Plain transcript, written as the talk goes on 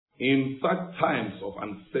In such times of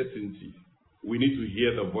uncertainty, we need to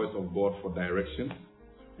hear the voice of God for direction.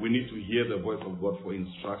 We need to hear the voice of God for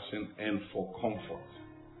instruction and for comfort.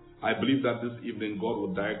 I believe that this evening God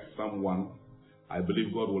will direct someone. I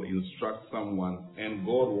believe God will instruct someone, and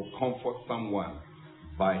God will comfort someone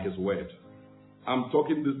by His word. I'm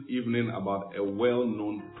talking this evening about a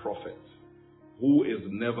well-known prophet who is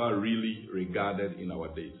never really regarded in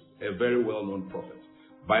our days. A very well-known prophet.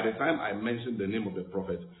 By the time I mention the name of the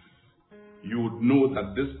prophet, you would know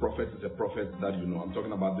that this prophet is a prophet that you know. I'm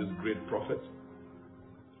talking about this great prophet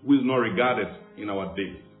who is not regarded in our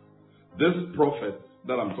days. This prophet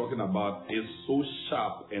that I'm talking about is so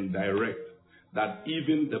sharp and direct that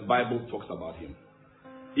even the Bible talks about him.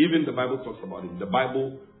 Even the Bible talks about him. The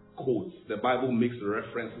Bible quotes, the Bible makes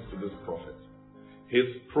references to this prophet. His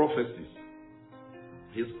prophecies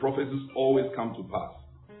always come to pass.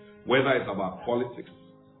 Whether it's about politics,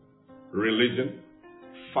 religion,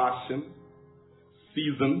 fashion,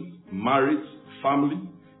 seasons, marriage, family,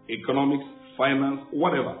 economics, finance,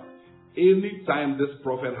 whatever. Anytime this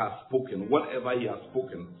prophet has spoken, whatever he has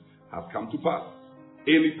spoken has come to pass.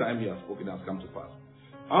 Anytime he has spoken has come to pass.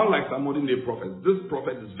 Unlike some modern day prophets, this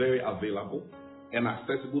prophet is very available and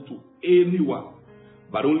accessible to anyone,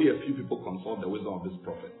 but only a few people consult the wisdom of this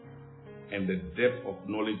prophet and the depth of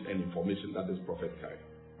knowledge and information that this prophet carries.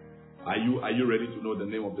 Are you ready to know the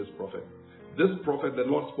name of this prophet? This prophet, the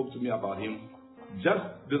Lord spoke to me about him just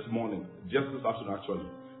this morning, just this afternoon actually,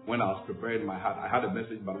 when I was preparing my heart. I had a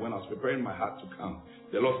message, but when I was preparing my heart to come,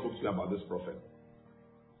 the Lord spoke to me about this prophet.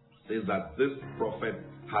 Says that this prophet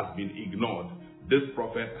has been ignored. This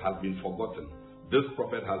prophet has been forgotten. This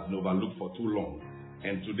prophet has been overlooked for too long.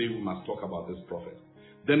 And today we must talk about this prophet.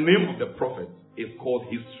 The name of the prophet is called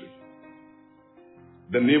History.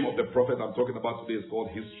 The name of the prophet I'm talking about today is called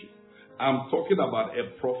History. I'm talking about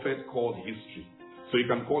a prophet called History. So you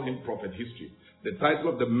can call him Prophet History. The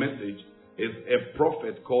title of the message is A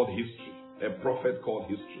Prophet Called History. A Prophet Called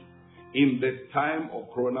History. In the time of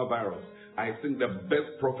coronavirus, I think the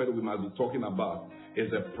best prophet we must be talking about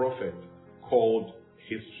is a prophet called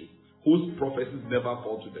History, whose prophecies never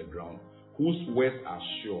fall to the ground, whose words are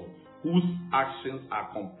sure, whose actions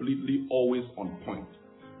are completely always on point.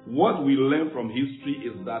 What we learn from history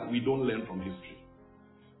is that we don't learn from history.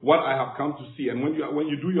 What I have come to see, and when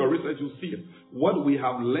you do your research, you'll see it. What we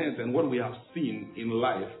have learned and what we have seen in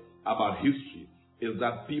life about history is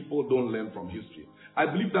that people don't learn from history. I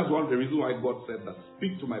believe that's one of the reasons why God said that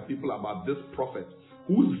speak to my people about this prophet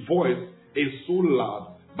whose voice is so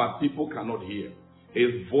loud but people cannot hear.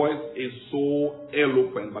 His voice is so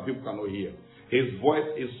eloquent but people cannot hear. His voice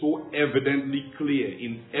is so evidently clear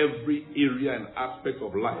in every area and aspect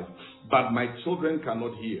of life, but my children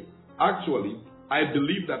cannot hear. Actually, I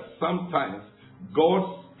believe that sometimes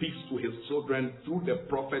God speaks to his children through the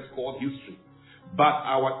prophet called History.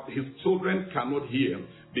 But his children cannot hear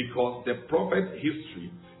because the prophet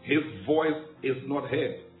History, his voice is not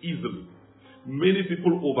heard easily. Many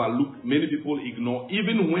people overlook, many people ignore.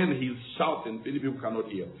 Even when he's shouting, many people cannot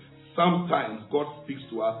hear. Sometimes God speaks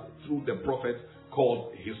to us through the prophet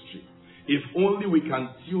called History. If only we can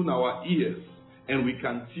tune our ears and we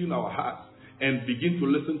can tune our hearts and begin to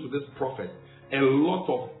listen to this prophet, a lot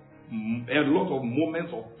of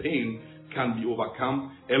moments of pain can be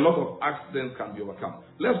overcome. A lot of accidents can be overcome.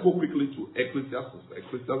 Let's go quickly to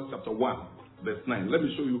Ecclesiastes chapter 1, verse 9. Let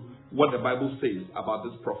me show you what the Bible says about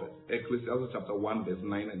this prophet. Ecclesiastes chapter 1, verse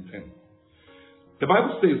 9 and 10. The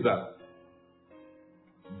Bible says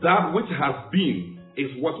that which has been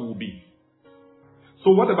is what will be.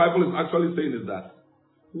 So what the Bible is actually saying is that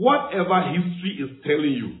whatever history is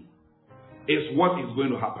telling you is what is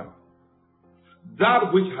going to happen.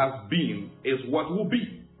 That which has been is what will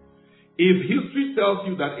be. If history tells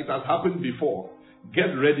you that it has happened before,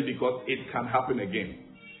 get ready because it can happen again.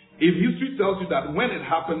 If history tells you that when it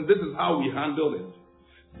happened, this is how we handle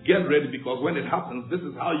it, get ready because when it happens, this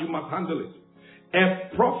is how you must handle it.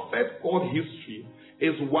 A prophet called History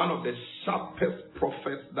is one of the sharpest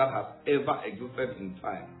prophets that has ever existed in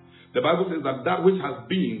time. The Bible says that which has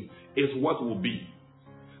been is what will be.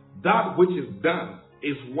 That which is done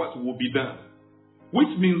is what will be done. Which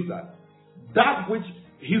means that which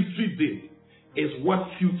history did is what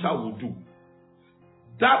future will do.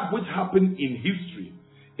 That which happened in history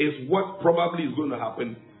is what probably is going to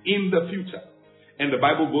happen in the future. And the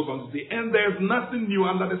Bible goes on to say, and there's nothing new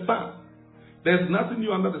under the sun. There's nothing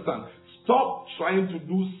new under the sun. Stop trying to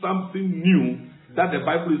do something new that the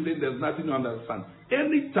Bible is saying there's nothing new under the sun.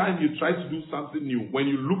 Anytime you try to do something new, when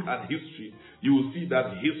you look at history, you will see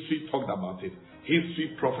that history talked about it.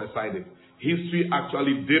 History prophesied it. History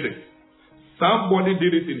actually did it. Somebody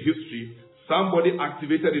did it in history. somebody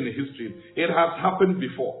activated in the history. It has happened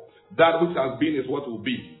before. That which has been is what will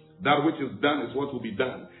be. That which is done is what will be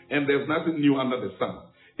done. And there's nothing new under the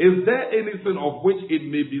sun. Is there anything of which it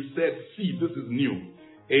may be said, see, this is new?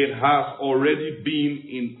 It has already been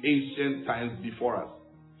in ancient times before us.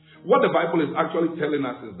 What the Bible is actually telling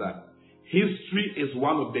us is that history is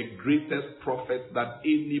one of the greatest prophets that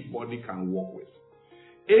anybody can walk with.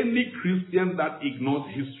 Any Christian that ignores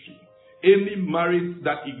history, any married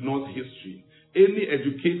that ignores history, any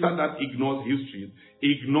educator that ignores history,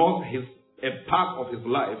 ignores a part of his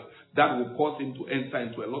life that will cause him to enter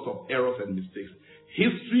into a lot of errors and mistakes.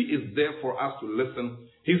 History is there for us to listen.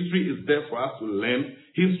 History is there for us to learn.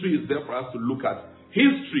 History is there for us to look at.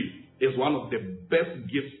 History is one of the best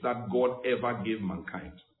gifts that God ever gave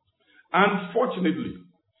mankind. Unfortunately,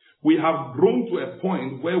 we have grown to a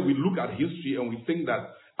point where we look at history and we think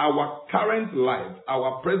that our current life,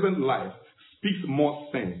 our present life, speaks more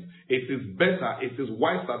sense. It is better, it is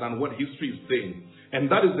wiser than what history is saying. And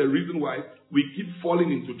that is the reason why we keep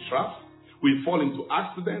falling into traps, we fall into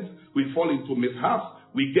accidents, we fall into mishaps,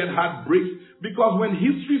 we get heartbreaks. Because when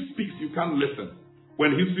history speaks, you can't listen.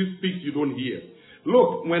 When history speaks, you don't hear.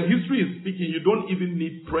 Look, when history is speaking, you don't even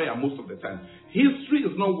need prayer most of the time. History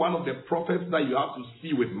is not one of the prophets that you have to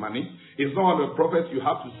see with money. It's not one of the prophets you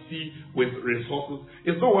have to see with resources.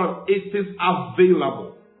 It is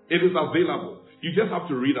available. It is available. You just have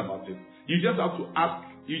to read about it. You just have to ask.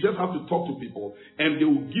 You just have to talk to people, and they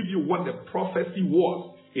will give you what the prophecy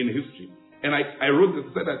was in history. And I wrote this,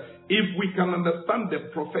 said that if we can understand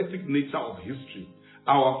the prophetic nature of history,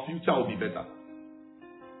 our future will be better.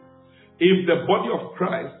 If the body of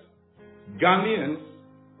Christ, Ghanaians,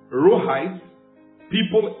 Rohites,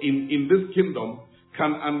 people in this kingdom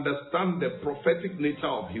can understand the prophetic nature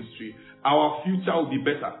of history, our future will be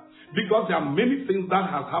better. Because there are many things that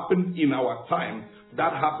have happened in our time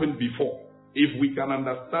that happened before. If we can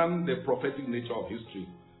understand the prophetic nature of history,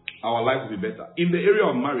 our life will be better. In the area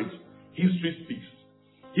of marriage, history speaks.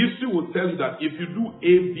 History will tell you that if you do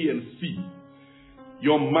A, B, and C,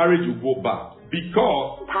 your marriage will go bad.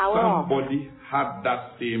 Because somebody had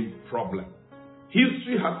that same problem.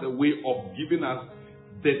 History has a way of giving us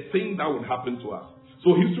the thing that would happen to us.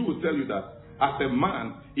 So history will tell you that as a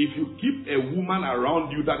man, if you keep a woman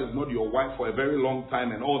around you that is not your wife for a very long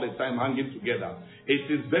time and all the time hanging together, it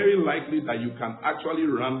is very likely that you can actually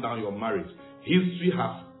run down your marriage. History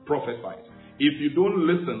has prophesied. If you don't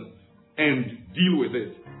listen and deal with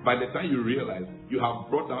it, by the time you realize, you have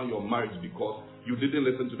brought down your marriage because you didn't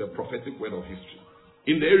listen to the prophetic word of history.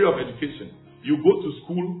 In the area of education, you go to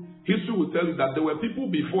school, history will tell you that there were people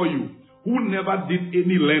before you who never did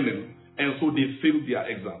any learning, and so they failed their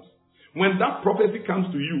exams. When that prophecy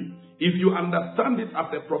comes to you, if you understand it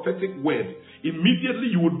as a prophetic word, immediately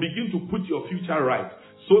you would begin to put your future right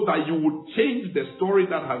so that you would change the story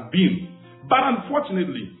that has been. But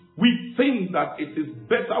unfortunately, we think that it is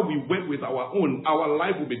better we work with our own. Our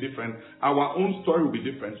life will be different. Our own story will be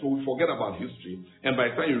different. So we forget about history. And by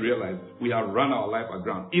the time you realize, we have run our life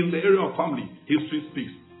aground. In the area of family, history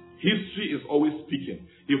speaks. History is always speaking.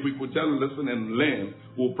 If we could just listen and learn,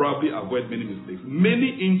 we'll probably avoid many mistakes.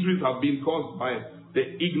 Many injuries have been caused by the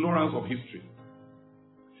ignorance of history.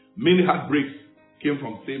 Many heartbreaks came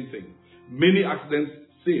from same thing. Many accidents,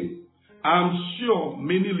 same. I'm sure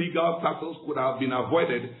many legal tackles could have been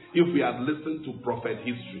avoided if we had listened to prophet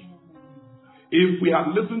history. If we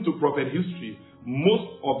had listened to prophet history,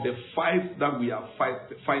 most of the fights that we are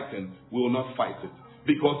fighting, we will not fight it.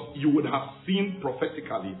 Because you would have seen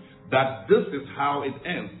prophetically that this is how it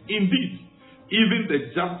ends. Indeed, even the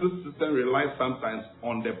justice system relies sometimes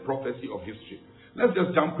on the prophecy of history. Let's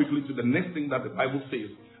just jump quickly to the next thing that the Bible says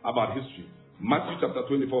about history. Matthew chapter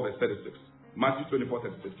 24, verse 36. Matthew 24,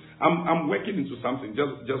 36. I'm working into something.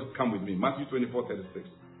 Just come with me. Matthew 24, 36.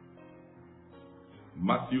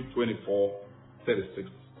 Matthew 24, 36.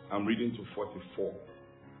 I'm reading to 44.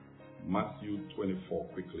 Matthew 24,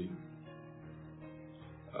 quickly.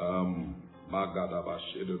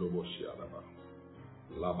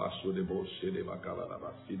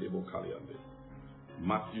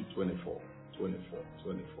 Matthew 24,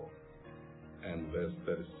 and verse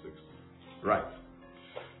 36. Right.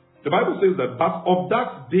 The Bible says that, but of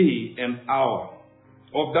that day and hour,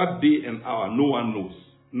 no one knows,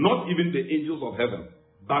 not even the angels of heaven,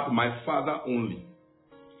 but my Father only.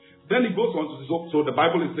 Then it goes on to, so the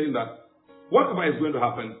Bible is saying that whatever is going to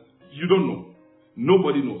happen, you don't know.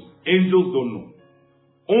 Nobody knows. Angels don't know.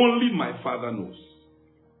 Only my Father knows.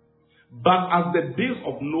 But as the days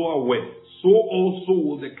of Noah were, so also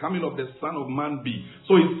will the coming of the Son of Man be.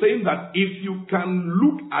 So he's saying that if you can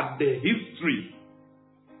look at the history,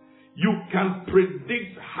 you can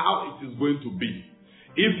predict how it is going to be.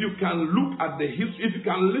 If you can look at the history, if you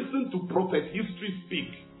can listen to prophet history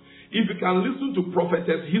speak, if you can listen to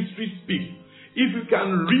prophetess history speak, if you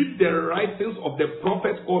can read the writings of the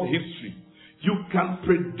prophet called history, you can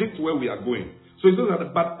predict where we are going. So it says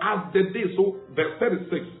that, but as the day, so verse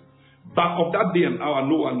 36, but of that day and hour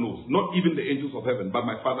no one knows, not even the angels of heaven, but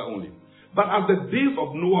my Father only. But as the days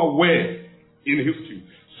of Noah were in history,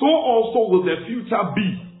 so also will the future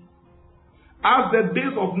be. As the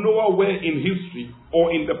days of Noah were in history,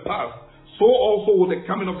 or in the past, so also will the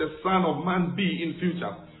coming of the Son of Man be in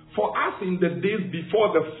future. For as in the days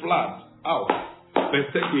before the flood, verse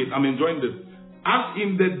 38, I'm enjoying this. As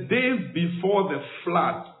in the days before the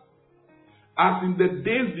flood, as in the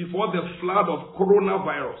days before the flood of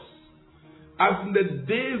coronavirus, as in the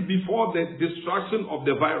days before the destruction of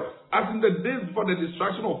the virus, as in the days before the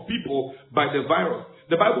destruction of people by the virus,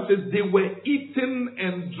 the Bible says they were eating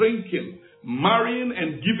and drinking, marrying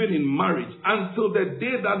and giving in marriage until the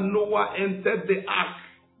day that Noah entered the ark,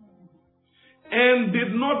 and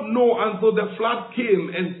did not know until the flood came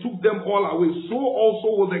and took them all away. So also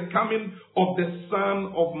will the coming of the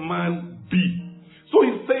Son of Man be. So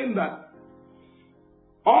he's saying that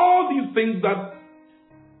all these things that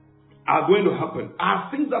are going to happen are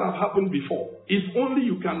things that have happened before. If only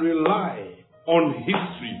you can rely on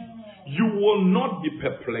history, you will not be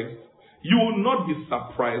perplexed, you will not be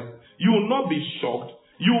surprised, you will not be shocked.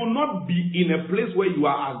 You will not be in a place where you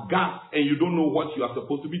are aghast and you don't know what you are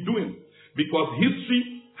supposed to be doing. Because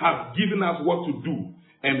history has given us what to do.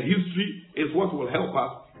 And history is what will help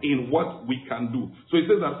us in what we can do. So it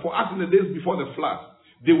says that for us in the days before the flood,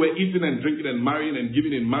 they were eating and drinking and marrying and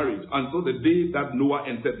giving in marriage until the day that Noah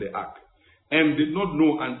entered the ark. And did not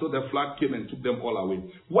know until the flood came and took them all away.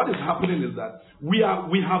 What is happening is that we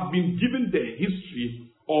have been given the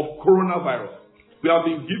history of coronavirus. We have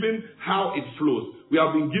been given how it flows. We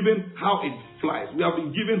have been given how it flies. We have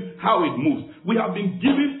been given how it moves. We have been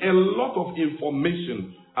given a lot of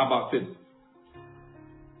information about it.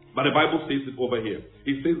 But the Bible says it over here.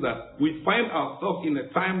 It says that we find ourselves in a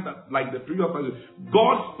time that, like the previous passage,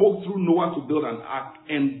 God spoke through Noah to build an ark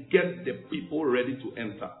and get the people ready to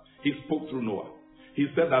enter. He spoke through Noah. He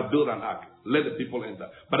said that build an ark, let the people enter.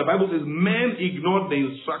 But the Bible says men ignored the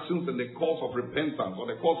instructions and the calls of repentance, or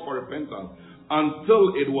the calls for repentance,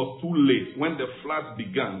 until it was too late when the flood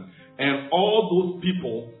began and all those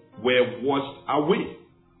people were washed away.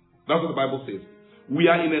 That's what the Bible says. We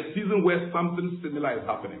are in a season where something similar is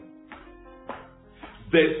happening.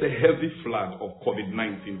 There's a heavy flood of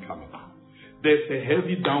COVID-19 coming. There's a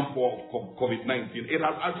heavy downpour of COVID-19. It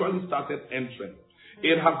has actually started entering.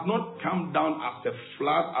 It has not come down as a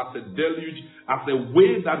flood, as a deluge, as a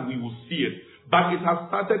way that we will see it. But it has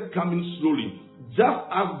started coming slowly. Just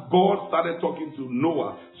as God started talking to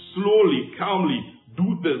Noah, slowly, calmly,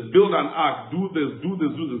 do this, build an ark, do this, do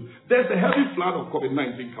this, do this. There's a heavy flood of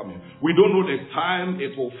COVID-19 coming. We don't know the time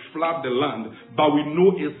it will flood the land, but we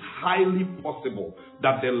know it's highly possible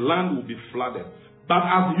that the land will be flooded. But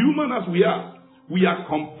as human as we are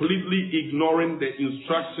completely ignoring the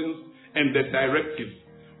instructions and the directives.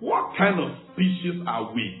 What kind of species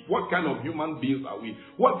are we? What kind of human beings are we?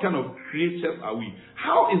 What kind of creatures are we?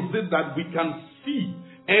 How is it that we can see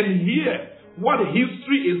and hear what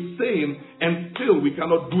history is saying and still we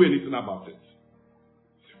cannot do anything about it?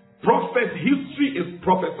 History is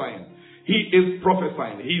prophesying. He is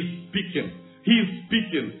prophesying. He is speaking. He is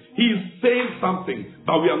speaking. He is saying something,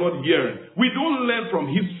 but we are not hearing. We don't learn from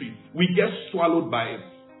history. We get swallowed by it.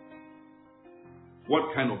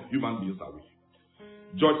 What kind of human beings are we?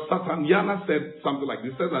 George Santayana said something like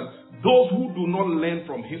this. He said that those who do not learn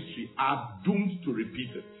from history are doomed to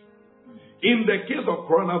repeat it. In the case of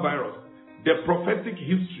coronavirus, the prophetic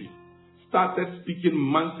history started speaking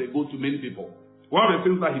months ago to many people. One of the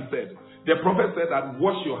things that he said, the prophet said that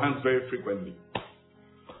wash your hands very frequently.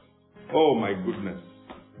 Oh my goodness.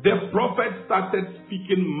 The prophet started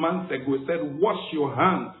speaking months ago. He said, wash your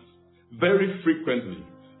hands very frequently.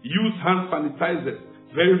 Use hand sanitizers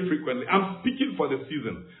very frequently. I'm speaking for the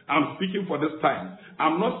season. I'm speaking for this time.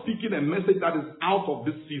 I'm not speaking a message that is out of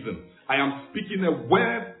this season. I am speaking a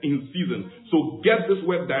word in season. So get this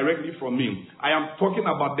word directly from me. I am talking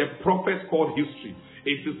about the prophet called history.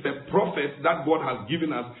 It is a prophet that God has given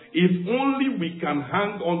us. If only we can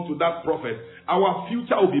hang on to that prophet, our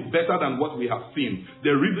future will be better than what we have seen.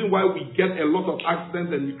 The reason why we get a lot of accidents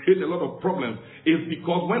and we create a lot of problems is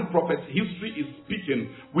because when prophet history is speaking,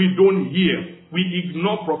 we don't hear. We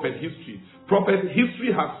ignore prophet history. Prophet history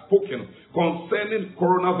has spoken concerning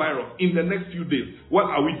coronavirus in the next few days. What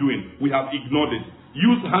are we doing? We have ignored it.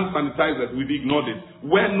 Use hand sanitizers, we've ignored it.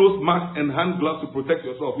 Wear nose masks and hand gloves to protect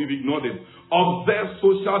yourself, we've ignored it. Observe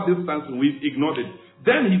social distancing, we've ignored it.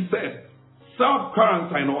 Then he said,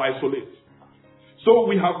 self-quarantine or isolate. So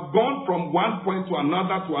we have gone from one point to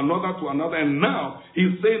another, and now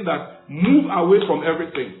he's saying that move away from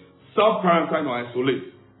everything. Self-quarantine or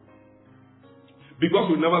isolate.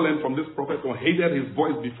 Because we never learned from this prophet or hated his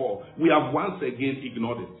voice before, we have once again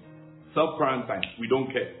ignored it. Self-quarantine, we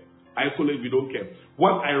don't care. Isolate, we don't care.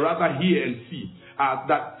 What I rather hear and see are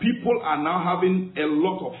that people are now having a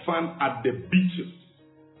lot of fun at the beaches,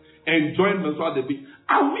 enjoying themselves at the beach.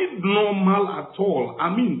 Are we normal at all?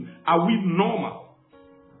 I mean, are we normal?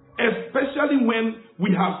 Especially when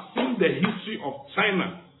we have seen the history of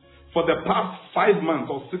China for the past 5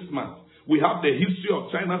 months or 6 months. We have the history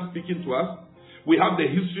of China speaking to us. We have the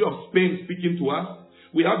history of Spain speaking to us.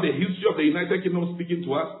 We have the history of the United Kingdom speaking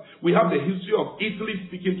to us. We have the history of Italy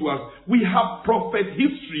speaking to us. We have prophet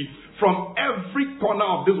history from every corner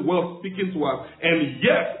of this world speaking to us. And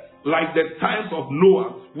yet, like the times of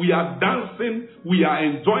Noah, we are dancing, we are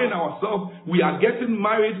enjoying ourselves, we are getting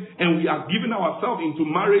married, and we are giving ourselves into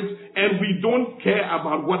marriage, and we don't care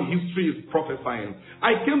about what history is prophesying.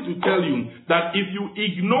 I came to tell you that if you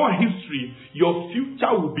ignore history, your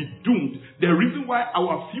future will be doomed. The reason why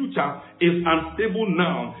our future is unstable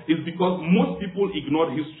now is because most people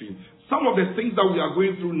ignored history. Some of the things that we are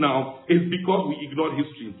going through now is because we ignored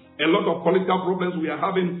history. A lot of political problems we are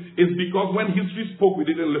having is because when history spoke, we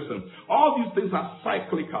didn't listen. All these things are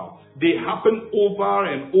cyclical. They happen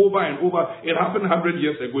over and over and over. It happened 100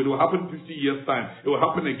 years ago. It will happen 50 years' time. It will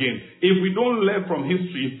happen again. If we don't learn from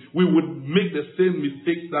history, we would make the same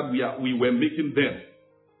mistakes that we were making then.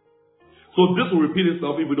 So this will repeat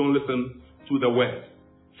itself if we don't listen to the word.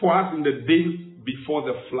 For us in the days before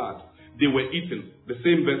the flood, they were eating. The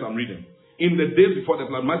same verse I'm reading. In the days before the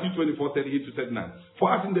flood, Matthew 24, 38 to 39.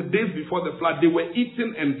 For us in the days before the flood, they were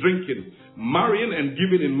eating and drinking, marrying and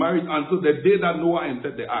giving in marriage until the day that Noah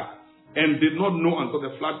entered the ark, and did not know until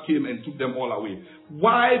the flood came and took them all away.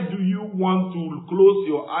 Why do you want to close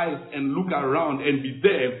your eyes and look around and be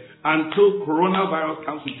there until coronavirus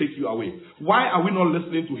comes to take you away? Why are we not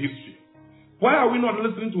listening to history? Why are we not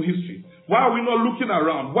listening to history? Why are we not looking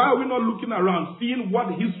around? Why are we not looking around, seeing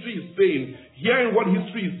what history is saying, hearing what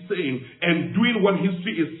history is saying, and doing what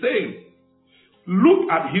history is saying?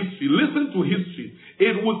 Look at history. Listen to history.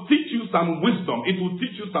 It will teach you some wisdom. It will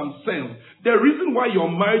teach you some sense. The reason why your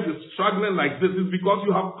marriage is struggling like this is because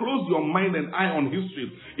you have closed your mind and eye on history.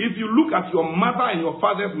 If you look at your mother and your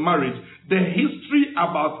father's marriage, the history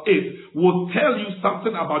about it will tell you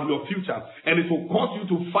something about your future, and it will cause you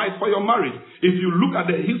to fight for your marriage. If you look at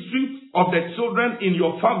the history of the children in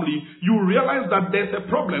your family, you realize that there's a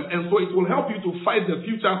problem, and so it will help you to fight the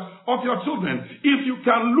future of your children. If you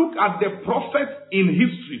can look at the prophet in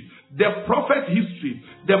history, prophet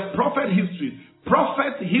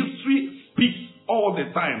history speaks all the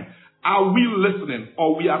time. Are we listening,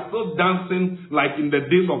 or we are still dancing like in the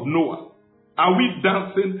days of Noah? Are we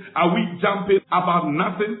dancing? Are we jumping about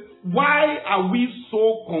nothing? Why are we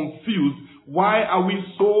so confused? Why are we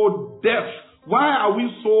so deaf? Why are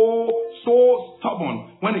we so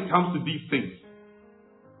stubborn when it comes to these things?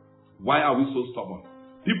 Why are we so stubborn?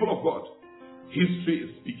 People of God, history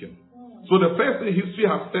is speaking. So the first thing history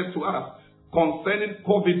has said to us concerning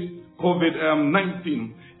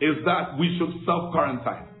COVID-19 is that we should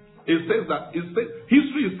self-quarantine.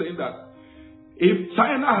 History is saying that if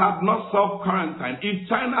China had not self-quarantined, if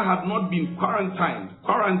China had not been quarantined,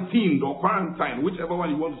 whichever one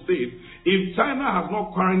you want to say it, if China has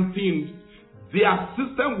not quarantined, their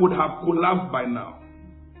system would have collapsed by now.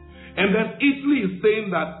 And then Italy is saying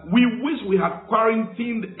that we wish we had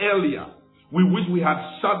quarantined earlier. We wish we had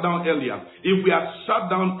shut down earlier. If we had shut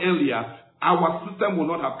down earlier, our system would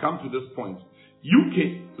not have come to this point. UK,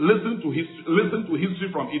 listen to history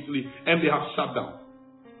from Italy, and they have shut down.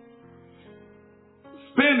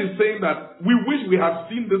 Spain is saying that we wish we had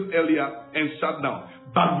seen this earlier and shut down,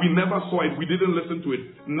 but we never saw it. We didn't listen to it.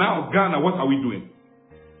 Now, Ghana, what are we doing?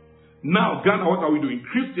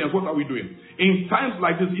 Christians, what are we doing? In times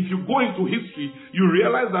like this, if you go into history, you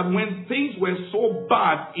realize that when things were so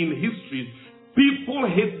bad in history, people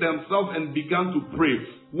hate themselves and began to pray.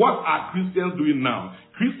 What are Christians doing now?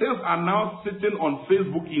 Christians are now sitting on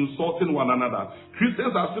Facebook insulting one another.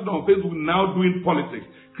 Christians are sitting on Facebook now doing politics.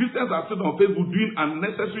 Christians are sitting on Facebook doing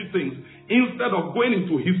unnecessary things instead of going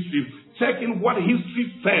into history, checking what history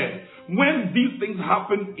said. when these things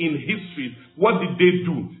happened in history, what did they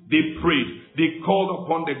do? They prayed. They called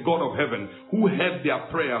upon the God of heaven, who heard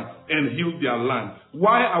their prayer and healed their land.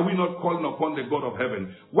 Why are we not calling upon the God of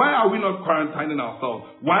heaven? Why are we not quarantining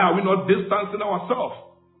ourselves? Why are we not distancing ourselves?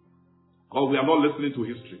 Because we are not listening to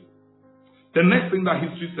history. The next thing that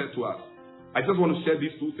history said to us, I just want to share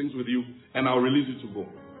these two things with you, and I'll release you to go.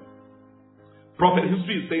 Prophet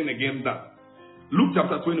history is saying again that Luke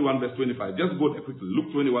chapter 21 verse 25. Just go there quickly.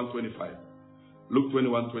 Luke 21, 25. Luke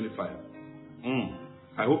 21, 25.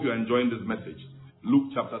 I hope you're enjoying this message.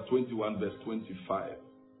 Luke chapter 21 verse 25.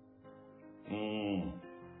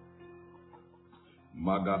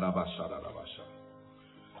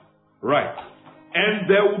 Right. And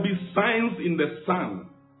there will be signs in the sun,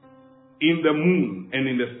 in the moon, and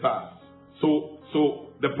in the stars. So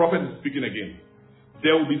the prophet is speaking again.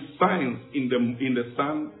 There will be signs in the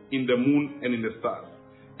sun, in the moon, and in the stars.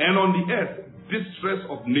 And on the earth, distress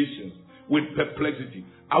of nations with perplexity.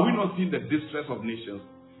 Are we not seeing the distress of nations?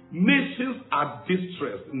 Nations are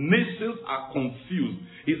distressed. Nations are confused.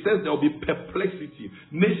 He says there will be perplexity.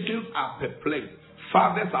 Nations are perplexed.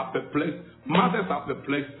 Fathers are perplexed. Mothers are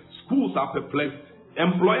perplexed. Schools are perplexed.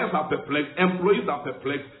 Employers are perplexed. Employees are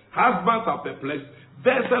perplexed. Husbands are perplexed.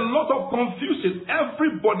 There's a lot of confusion.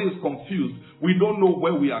 Everybody is confused. We don't know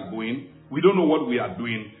where we are going. We don't know what we are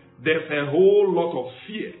doing. There's a whole lot of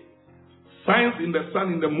fear. Signs in the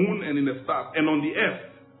sun, in the moon, and in the stars. And on the earth,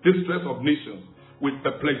 distress of nations with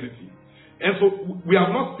perplexity. And so we have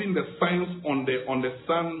not seen the signs on the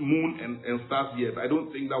sun, moon, and stars yet. I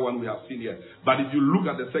don't think that one we have seen yet. But if you look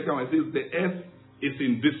at the second one, it says the earth is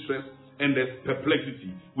in distress and there's perplexity.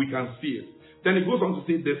 We can see it. Then it goes on to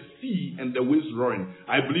say the sea and the waves roaring.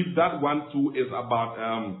 I believe that one too is about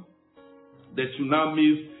the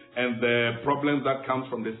tsunamis and the problems that comes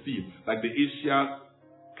from the sea. Like the Asia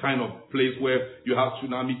kind of place where you have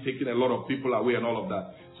tsunami taking a lot of people away and all of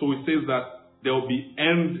that. So it says that there will be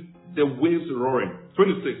the waves roaring.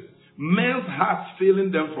 26. Men's hearts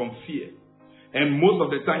failing them from fear. And most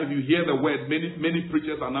of the time if you hear the word, many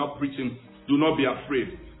preachers are now preaching, do not be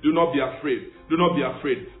afraid. Do not be afraid. Do not be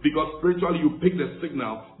afraid. Because spiritually you pick the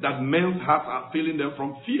signal that men's hearts are failing them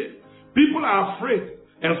from fear. People are afraid.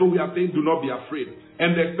 And so we are saying do not be afraid.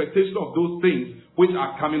 And the expectation of those things which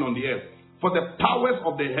are coming on the earth. For the powers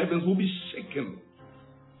of the heavens will be shaken.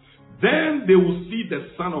 Then they will see the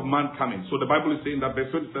Son of Man coming. So the Bible is saying that verse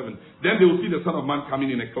 27. Then they will see the Son of Man coming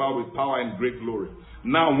in a cloud with power and great glory.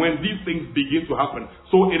 Now when these things begin to happen,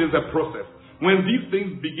 so it is a process. When these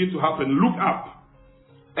things begin to happen, look up.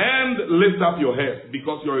 And lift up your head,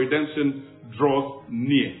 because your redemption draws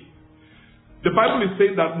near. The Bible is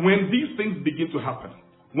saying that when these things begin to happen,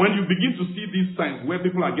 when you begin to see these signs where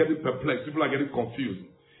people are getting perplexed, people are getting confused,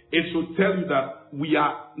 it should tell you that we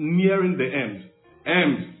are nearing the end.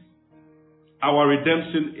 And our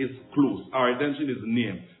redemption is close. Our redemption is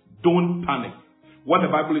near. Don't panic. What the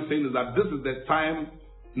Bible is saying is that this is the time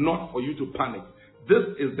not for you to panic.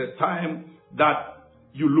 This is the time that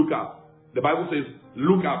you look up. The Bible says,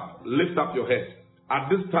 look up, lift up your head. At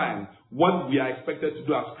this time, what we are expected to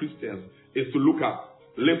do as Christians is to look up,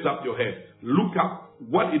 lift up your head. Look up.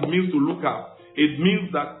 What it means to look up, it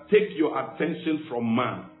means that take your attention from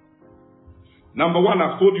man. Number one,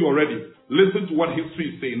 I've told you already. Listen to what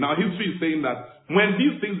history is saying. Now, history is saying that when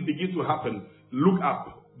these things begin to happen, look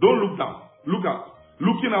up. Don't look down. Look up.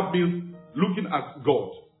 Looking up means looking at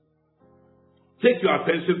God. Take your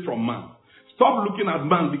attention from man. Stop looking at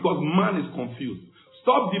man because man is confused.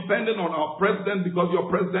 Stop depending on our president because your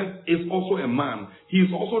president is also a man. He is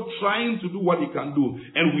also trying to do what he can do.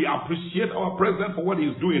 And we appreciate our president for what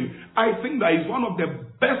he's doing. I think that he's one of the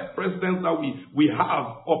best presidents that we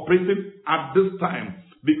have operating at this time.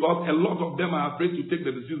 Because a lot of them are afraid to take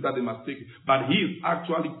the decisions that they must take. But he is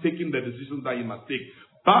actually taking the decisions that he must take.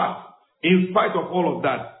 But in spite of all of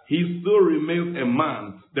that, he still remains a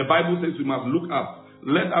man. The Bible says we must look up.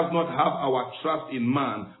 Let us not have our trust in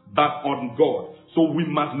man, but on God. So we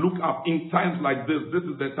must look up. In times like this, this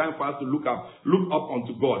is the time for us to look up. Look up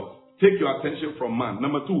unto God. Take your attention from man.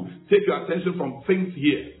 Number two, take your attention from things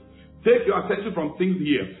here. Take your attention from things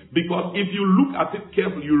here. Because if you look at it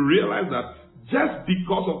carefully, you realize that just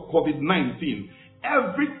because of COVID-19,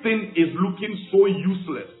 everything is looking so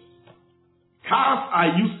useless. Cars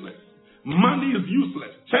are useless. Money is useless.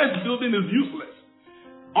 Church building is useless.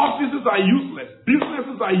 Offices are useless.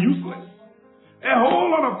 Businesses are useless. A whole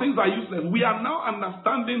lot of things are useless. We are now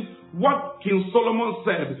understanding what King Solomon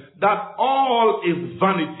said, that all is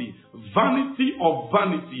vanity. Vanity of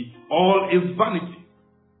vanity. All is vanity.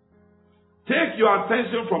 Take your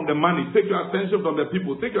attention from the money. Take your attention from the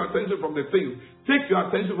people. Take your attention from the things. Take your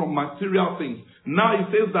attention from material things. Now he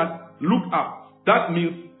says that look up. That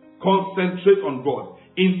means concentrate on God.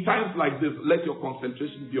 In times like this, let your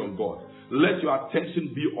concentration be on God. Let your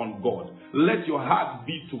attention be on God. Let your heart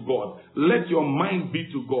be to God. Let your mind be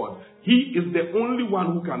to God. He is the only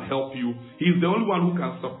one who can help you. He's the only one who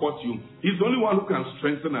can support you. He's the only one who can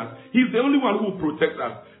strengthen us. He's the only one who will protect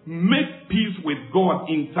us. Make peace with God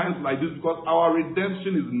in times like this because our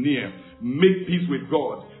redemption is near. Make peace with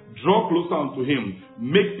God. Draw closer unto Him.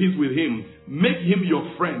 Make peace with Him. Make Him your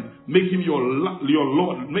friend. Make Him your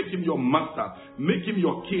Lord. Make Him your master. Make Him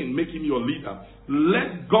your king. Make Him your leader.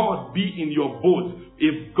 Let God be in your boat.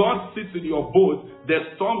 If God sits in your boat, the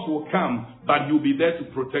storms will come, but He'll be there to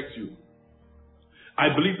protect you.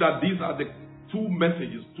 I believe that these are the two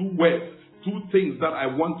messages, two words, two things that I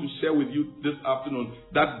want to share with you this afternoon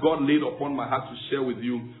that God laid upon my heart to share with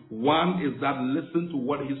you. One is that listen to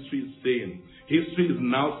what history is saying. History is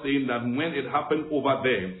now saying that when it happened over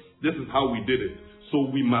there, this is how we did it. So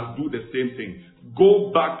we must do the same thing. Go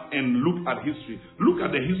back and look at history. Look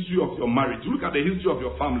at the history of your marriage. Look at the history of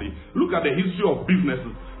your family. Look at the history of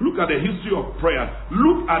businesses. Look at the history of prayer.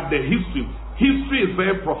 Look at the history. History is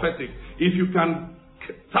very prophetic. If you can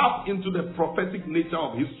tap into the prophetic nature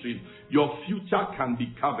of history, your future can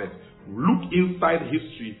be covered. Look inside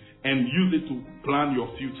history and use it to plan your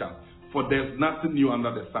future. For there's nothing new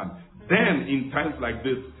under the sun. Then, in times like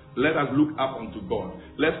this, let us look up unto God.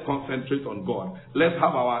 Let's concentrate on God. Let's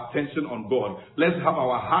have our attention on God. Let's have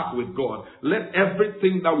our heart with God. Let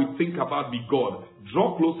everything that we think about be God.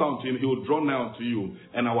 Draw closer unto Him. He will draw nigh unto you.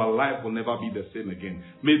 And our life will never be the same again.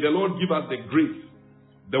 May the Lord give us the grace,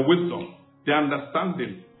 the wisdom, the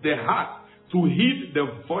understanding, the heart to heed the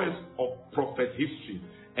voice of prophet history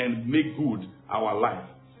and make good our life.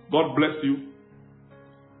 God bless you.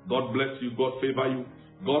 God bless you. God favor you.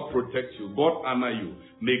 God protect you. God honor you.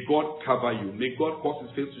 May God cover you. May God cause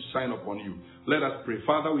His face to shine upon you. Let us pray.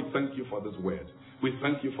 Father, we thank you for this word. We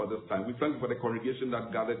thank you for this time. We thank you for the congregation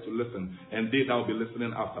that gathered to listen and they that will be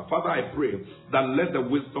listening after. Father, I pray that let the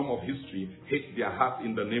wisdom of history hit their hearts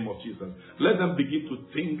in the name of Jesus. Let them begin to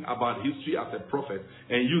think about history as a prophet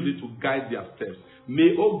and use it to guide their steps.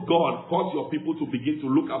 May, oh God, cause your people to begin to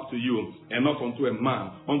look up to you and not unto a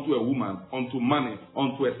man, unto a woman, unto money,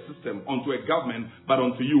 unto a system, unto a government, but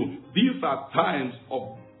unto you. These are times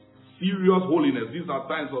of serious holiness. These are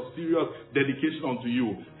times of serious dedication unto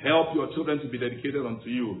you. Help your children to be dedicated unto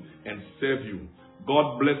you and serve you.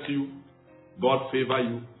 God bless you. God favor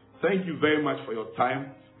you. Thank you very much for your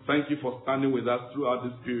time. Thank you for standing with us throughout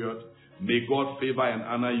this period. May God favor and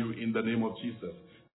honor you in the name of Jesus.